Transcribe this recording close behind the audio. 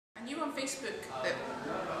I knew on Facebook that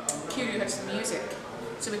Curio had some music,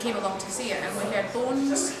 so we came along to see it, and we heard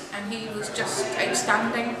Bones, and he was just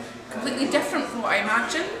outstanding, completely different from what I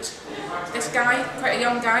imagined. This guy, quite a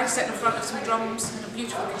young guy, sitting in front of some drums and a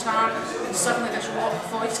beautiful guitar, and suddenly this rock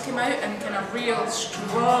voice came out, and kind of real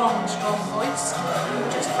strong voice.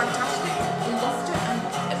 Just fantastic. We loved it,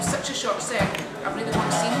 and it was such a short set. I really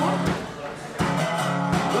want to see more.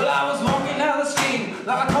 Well, I was walking down the street,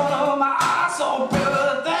 like a corner of my eye, saw a pretty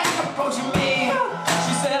thing approaching me.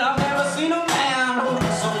 She said, I've never seen a man who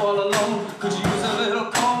was so all alone, could use a little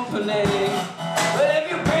company. But if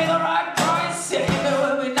you pay the right price, if you knew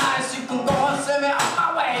it would be nice, you can go and send me on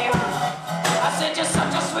my way. I said, you're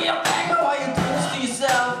such a sweet thing, why you do this to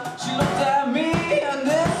yourself? She looked at me, and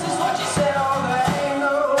this is what she said, oh, there ain't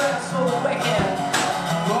no rest for the wicked.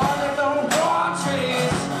 Boy, they don't grow on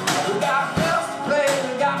trees. We got bills to pay,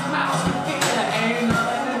 we got mouths to feed, there ain't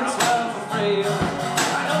nothing in this world for free.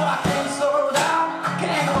 I know I can't slow down, I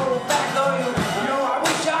can't hold back, though you know I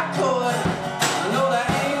wish I could. I know there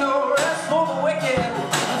ain't no rest for the wicked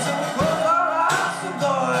until we close our eyes for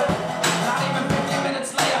good. Not even 15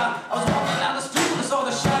 minutes later, I was walking down the street and saw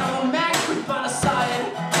the shadow of a man creep by the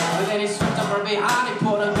side. But then he swept up from behind, he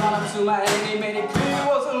pulled a gun up to my head, he made it clear he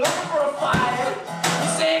wasn't looking for a fight. He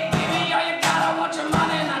said, give me all you got, I want your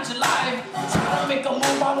money, not your life. Try to make a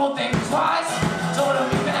move, I won't think twice. Told him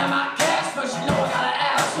you can have my cash, but you know I gotta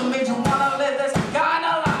ask, what made you wanna live this kind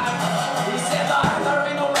of life? He said, there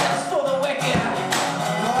ain't no rest for the wicked.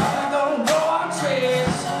 No, they don't grow on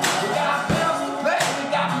trees. We got bills to pay, we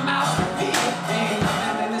got mouths to feed. Ain't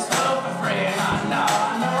nothing in this world for free. I know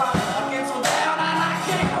I get so down and I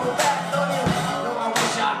can't go back, though you know I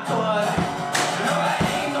wish I could. No, there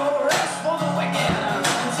ain't no rest for the wicked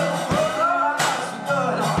until we close our eyes for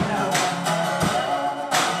good. Oh no.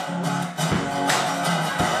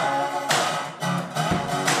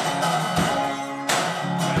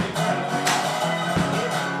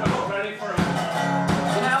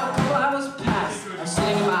 You know, a couple hours passed. I was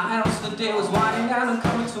sitting in my house, the day was winding down and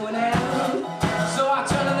coming to an end. So I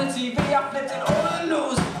turned on the TV, I flipped it over the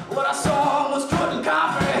news. What I saw I almost couldn't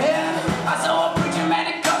comprehend. I saw a preacher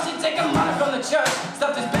man in cuffs, he'd taken money from the church,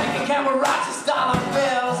 stuffed his bank account with Rochester dollar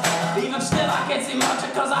bills. Even still, I can't see much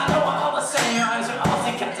because I know all the seniors are all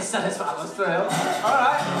they got to satisfy those thrills.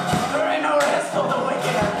 Alright, there ain't no rest for the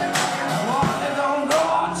wicked. One that don't grow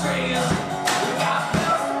on trees. We got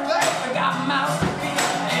bills to pay, we got mouths to feed.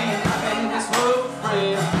 Ain't nothing in this world for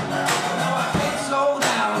free. No, I can't slow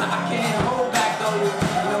down, I can't hold back, though you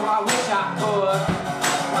know I wish I could.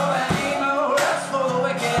 No, there ain't no rest for the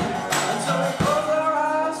wicked until we close our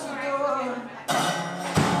eyes for good.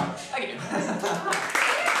 Thank you.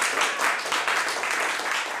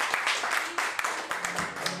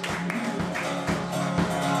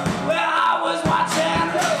 Well, I was watching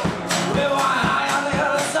with one eye on the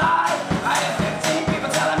other side. I had 15 people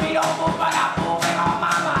telling me don't move, I got moving on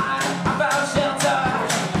my mind. I found shelter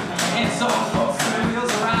and some folks threw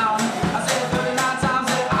wheels around. I said 39 times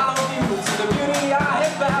that I love you to the beauty I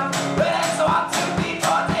had found. Well, so I took the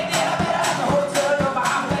door, they did a bit at the hotel, Yorba,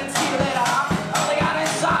 I'm gonna see you later. All they got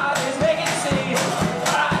inside is vacancy.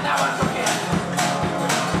 Alright, now we're cooking.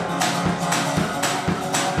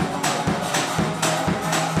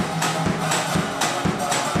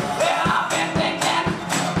 Well, I've been thinking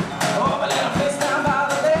of a little place down by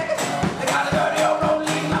the lake. They got a dirty old road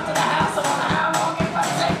leading up to the house. I wonder how long it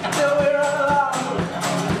might take until we run along.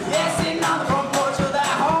 Yeah, sitting on the front porch of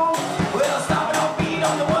that home, with a stomping old beat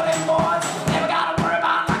on the wooden boards. Never gotta worry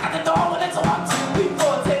about knocking the door when it's a 1, 2, 3,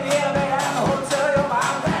 4. Take the elevator at the hotel, Yorba,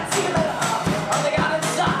 I'm glad to see you later. All they got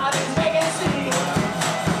inside is vacancy.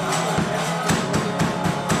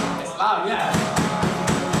 It's loud, yeah.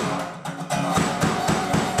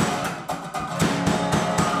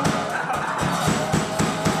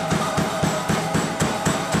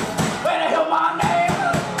 When I hear my name,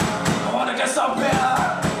 I wanna just up here.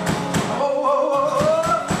 Oh, oh, oh,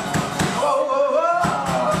 oh, oh, oh,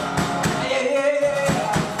 oh. Yeah, yeah, yeah.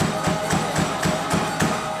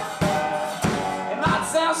 It might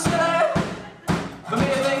sound silly for me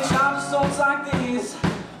to think sharp songs like these,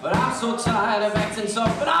 but I'm so tired of acting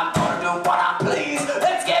tough, and I'm gonna do what I please.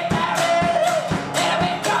 Let's get married in a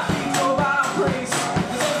big cathedral by a priest.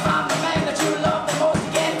 'Cause if I'm the man that you love the most,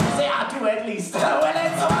 you can say I do at least. Well,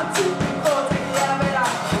 it's 1, 2, 3, 4. Take the elevator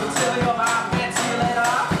until you're my man. See you later.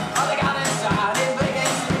 All they got inside is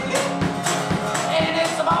vacancy. And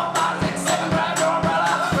it's about 5, 6, 7. Grab your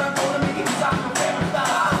umbrella, grab hold of me 'cause I'm your favorite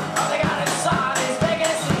fella. All they got inside is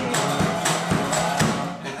vacancy.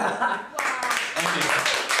 Thank you.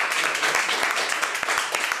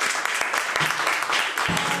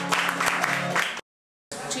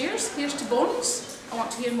 cheers. Here's to Bones. I want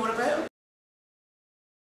to hear more about him.